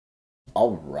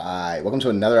All right, welcome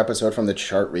to another episode from the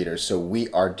Chart Reader. So we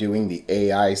are doing the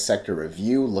AI sector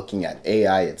review, looking at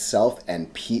AI itself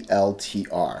and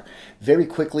PLTR. Very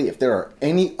quickly, if there are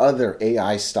any other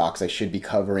AI stocks I should be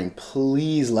covering,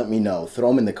 please let me know. Throw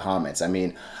them in the comments. I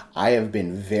mean, I have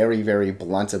been very, very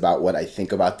blunt about what I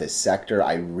think about this sector.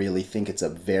 I really think it's a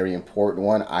very important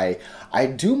one. I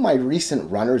do my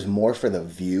recent runners more for the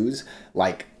views,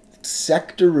 like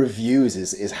sector reviews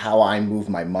is how I move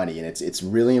my money, and it's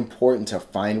really important to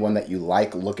find one that you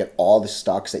like, look at all the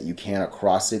stocks that you can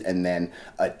across it, and then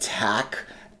attack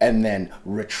and then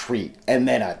retreat and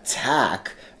then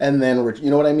attack and then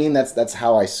you know what I mean. That's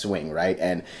how I swing, right?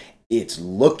 And it's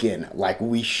looking like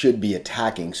we should be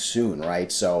attacking soon,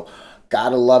 right? So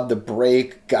gotta love the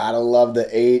break, gotta love the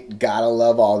 8, gotta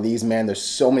love all these, man. There's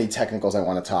so many technicals I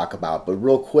want to talk about. But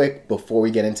real quick, before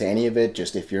we get into any of it,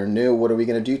 just if you're new, what are we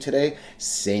going to do today?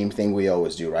 Same thing we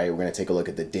always do, right? We're going to take a look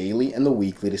at the daily and the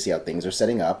weekly to see how things are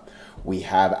setting up. We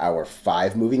have our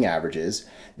 5 moving averages,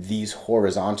 these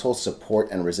horizontal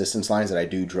support and resistance lines that I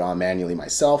do draw manually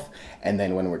myself. And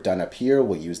then when we're done up here,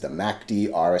 we'll use the MACD,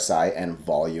 RSI, and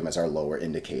volume as our lower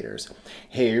indicators.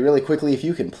 Hey, really quickly, if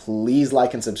you can please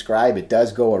like and subscribe. It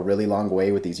does go a really long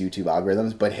way with these YouTube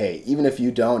algorithms. But hey, even if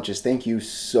you don't, just thank you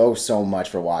so much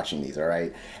for watching these, all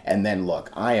right? And then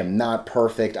look, I am not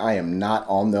perfect. I am not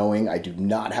all-knowing. I do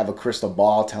not have a crystal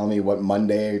ball telling me what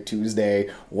Monday,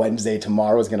 Tuesday, Wednesday,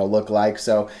 tomorrow is going to look like.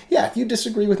 So yeah, if you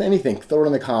disagree with anything, throw it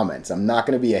in the comments. I'm not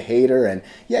going to be a hater, and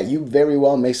yeah, you very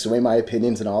well may sway my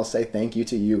opinions, and I'll say thank you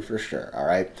to you for sure, all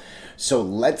right? So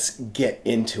let's get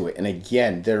into it. And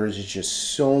again, there is just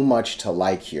so much to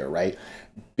like here, right?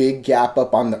 Big gap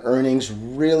up on the earnings,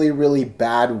 really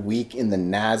bad week in the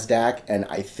NASDAQ. And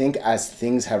I think as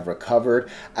things have recovered,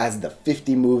 as the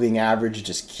 50 moving average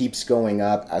just keeps going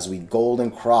up, as we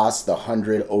golden cross the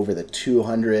 100 over the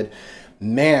 200,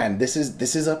 man, this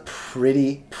is a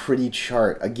pretty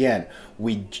chart. Again,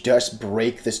 we just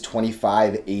break this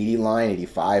 25-80 line,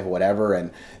 85, whatever,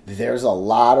 and there's a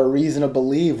lot of reason to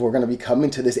believe we're going to be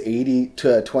coming to this 80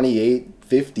 to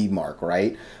 28.50 mark,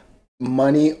 right?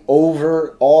 Money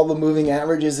over all the moving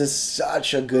averages is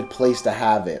such a good place to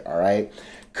have it, all right?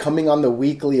 Coming on the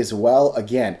weekly as well,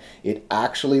 again, it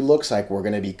actually looks like we're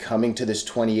going to be coming to this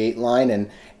 28 line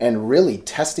and really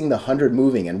testing the 100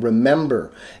 moving. And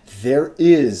remember, there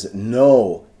is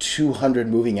no 200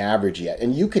 moving average yet.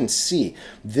 And you can see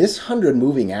this 100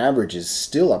 moving average is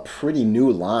still a pretty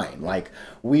new line. Like,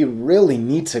 we really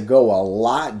need to go a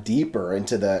lot deeper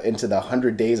into the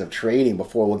 100 days of trading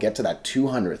before we'll get to that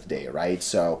 200th day, right?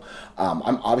 So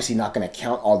I'm obviously not going to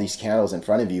count all these candles in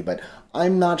front of you, but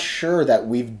I'm not sure that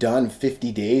we've done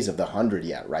 50 days of the 100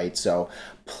 yet, right? So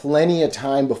plenty of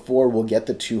time before we'll get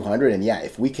the 200. And yeah,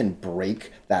 if we can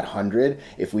break that 100,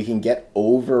 if we can get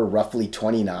over roughly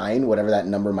 29, whatever that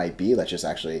number might be, let's just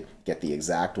actually get the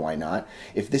exact, why not?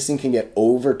 If this thing can get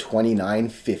over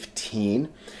 29.15,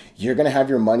 you're going to have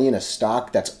your money in a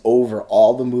stock that's over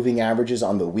all the moving averages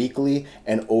on the weekly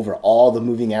and over all the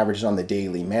moving averages on the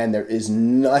daily. Man, there is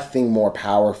nothing more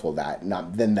powerful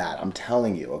than that. I'm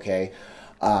telling you, okay?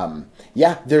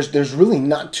 Yeah, there's really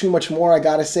not too much more I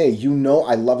gotta say. You know,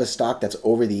 I love a stock that's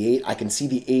over the 8. I can see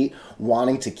the 8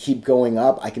 wanting to keep going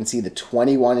up. I can see the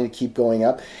 20 wanting to keep going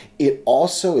up. It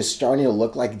also is starting to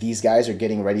look like these guys are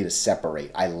getting ready to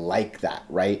separate. I like that,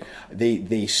 right?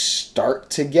 They start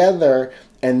together,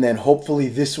 and then hopefully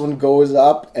this one goes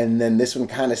up, and then this one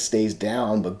kind of stays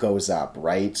down but goes up,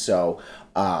 right? So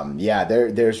yeah,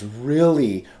 there's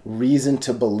really reason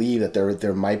to believe that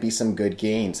there might be some good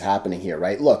gains happening here,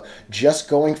 right? Look, just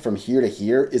going from here to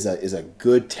here is a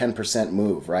good 10%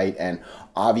 move, right? And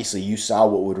obviously you saw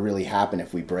what would really happen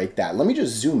if we break that. Let me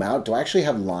just zoom out. Do I actually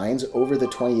have lines over the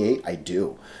 28? I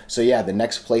do. So yeah, the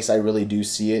next place I really do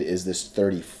see it is this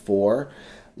 34.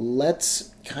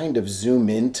 Let's kind of zoom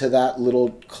into that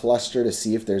little cluster to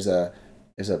see if there's a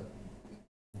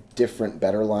different,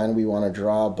 better line we want to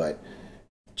draw, but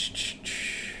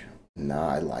nah,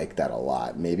 I like that a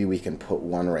lot. Maybe we can put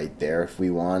one right there if we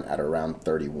want at around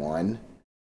 31.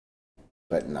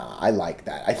 But nah, I like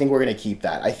that. I think we're going to keep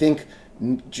that. I think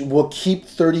we'll keep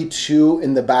 32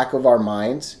 in the back of our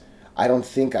minds. I don't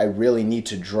think I really need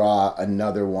to draw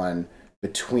another one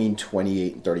between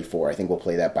 28 and 34. I think we'll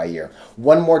play that by ear.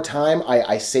 One more time,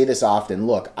 I say this often.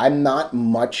 Look, I'm not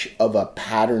much of a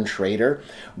pattern trader,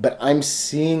 but I'm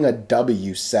seeing a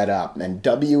W set up, and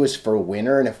W is for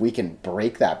winner. And if we can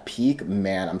break that peak,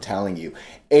 man, I'm telling you,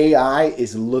 AI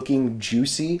is looking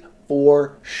juicy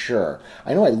for sure.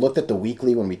 I know I looked at the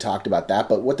weekly when we talked about that,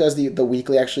 but what does the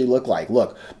weekly actually look like?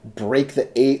 Look, break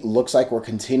the 8, looks like we're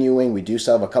continuing. We do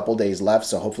still have a couple days left,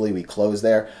 so hopefully we close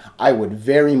there. I would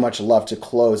very much love to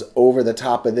close over the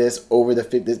top of this, over the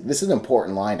 50. This is an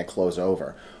important line to close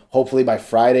over. Hopefully by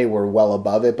Friday we're well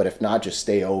above it, but if not, just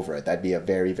stay over it. That'd be a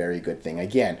very, very good thing.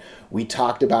 Again, we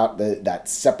talked about that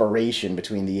separation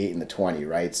between the 8 and the 20,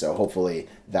 right? So hopefully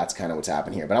that's kind of what's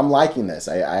happened here. But I'm liking this.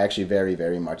 I actually very,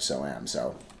 very much so am.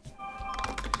 So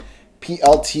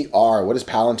PLTR, what does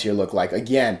Palantir look like?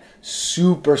 Again,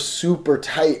 super, super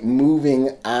tight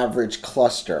moving average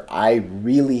cluster. I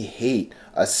really hate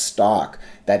a stock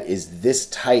that is this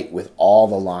tight with all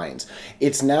the lines.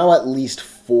 It's now at least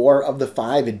 4 of the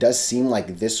 5. It does seem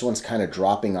like this one's kind of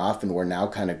dropping off and we're now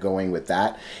kind of going with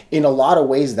that. In a lot of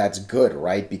ways, that's good,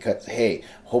 right? Because, hey,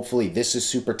 hopefully this is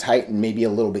super tight and maybe a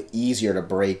little bit easier to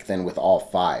break than with all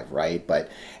 5, right? But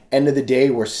end of the day,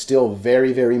 we're still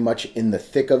very, very much in the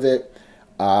thick of it.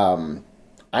 I'm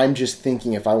just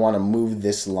thinking if I want to move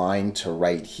this line to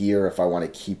right here, if I want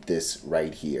to keep this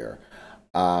right here.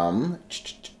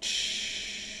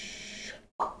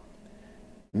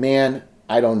 Man,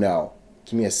 I don't know.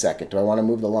 Give me a second. Do I want to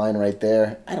move the line right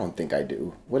there? I don't think I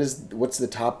do. What's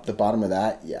the bottom of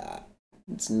that? Yeah,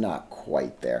 it's not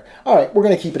quite there. All right, we're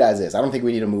going to keep it as is. I don't think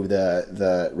we need to move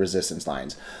the resistance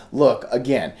lines. Look,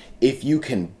 again, if you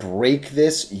can break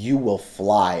this, you will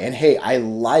fly. And hey, I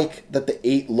like that the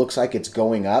 8 looks like it's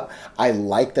going up. I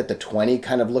like that the 20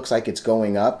 kind of looks like it's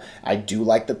going up. I do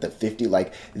like that the 50,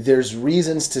 like, there's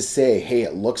reasons to say, hey,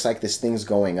 it looks like this thing's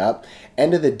going up.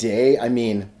 End of the day, I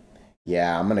mean,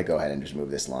 yeah, I'm going to go ahead and just move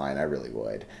this line. I really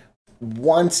would.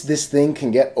 Once this thing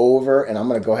can get over, and I'm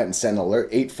going to go ahead and send an alert,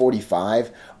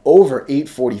 845, over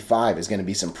 845 is going to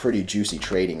be some pretty juicy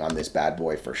trading on this bad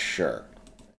boy for sure.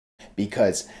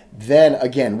 Because then,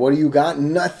 again, what do you got?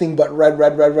 Nothing but red,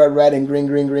 red, red, red, red, and green,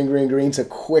 green, green, green, green to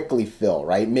quickly fill,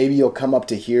 right? Maybe you'll come up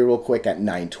to here real quick at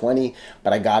 920,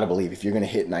 but I got to believe if you're going to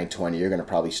hit 920, you're going to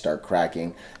probably start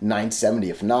cracking 970.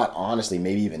 If not, honestly,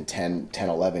 maybe even 10,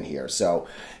 11 here. So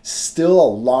still a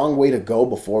long way to go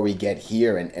before we get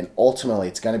here, and ultimately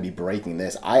it's going to be breaking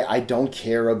this. I don't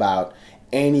care about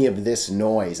any of this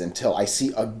noise until I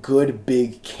see a good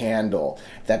big candle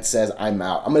that says I'm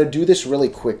out. I'm going to do this really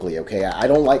quickly, okay?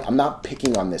 I'm not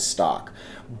picking on this stock,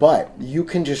 but you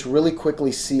can just really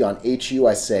quickly see on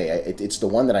HUSA, it's the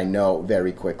one that I know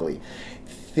very quickly.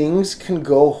 Things can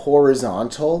go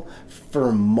horizontal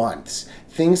for months.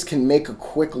 Things can make a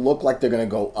quick look like they're going to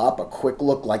go up, a quick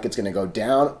look like it's going to go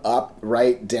down, up,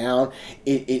 right, down.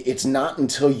 It's not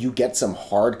until you get some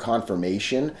hard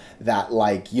confirmation that,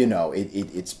 like, you know,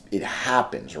 it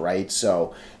happens, right?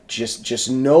 So just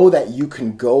know that you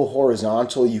can go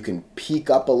horizontal, you can peak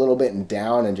up a little bit and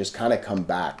down and just kind of come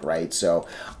back, right? So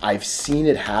I've seen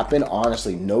it happen.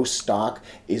 Honestly, no stock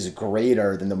is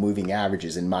greater than the moving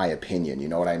averages in my opinion, you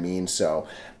know what I mean? So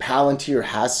Palantir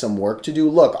has some work to do.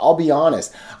 Look, I'll be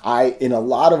honest, I in a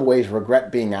lot of ways regret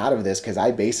being out of this because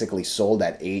I basically sold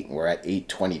at 8 and we're at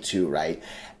 822, right?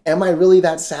 Am I really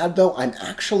that sad though? I'm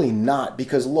actually not,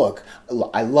 because look,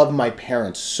 I love my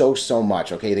parents so, so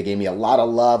much, okay? They gave me a lot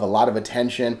of love, a lot of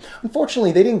attention.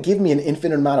 Unfortunately, they didn't give me an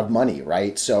infinite amount of money,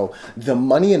 right? So the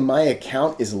money in my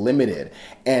account is limited.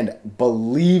 And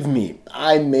believe me,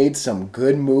 I made some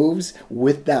good moves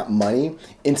with that money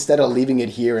instead of leaving it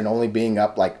here and only being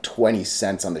up like 20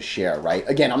 cents on the share, right?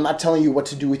 Again, I'm not telling you what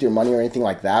to do with your money or anything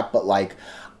like that, but like,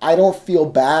 I don't feel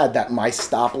bad that my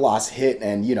stop loss hit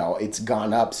and, you know, it's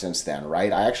gone up since then,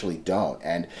 right? I actually don't.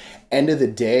 And end of the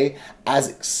day, as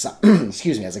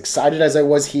excited as I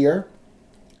was here,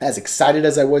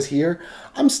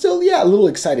 I'm still, yeah, a little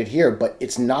excited here, but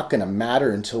it's not going to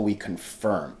matter until we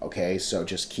confirm, okay? So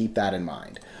just keep that in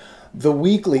mind. The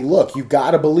weekly, look, you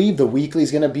got to believe the weekly is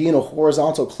going to be in a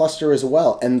horizontal cluster as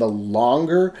well. And the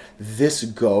longer this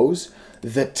goes,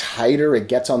 the tighter it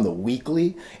gets on the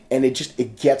weekly, and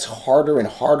it gets harder and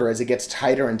harder as it gets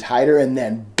tighter and tighter, and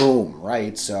then boom,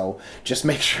 right? So just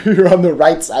make sure you're on the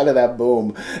right side of that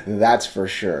boom, that's for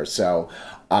sure. So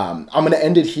I'm going to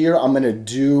end it here. I'm going to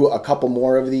do a couple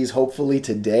more of these, hopefully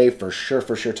today, for sure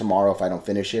tomorrow if I don't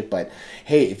finish it. But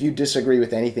hey, if you disagree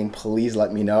with anything, please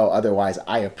let me know. Otherwise,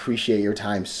 I appreciate your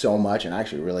time so much, and I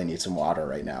actually really need some water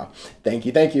right now. Thank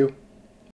you.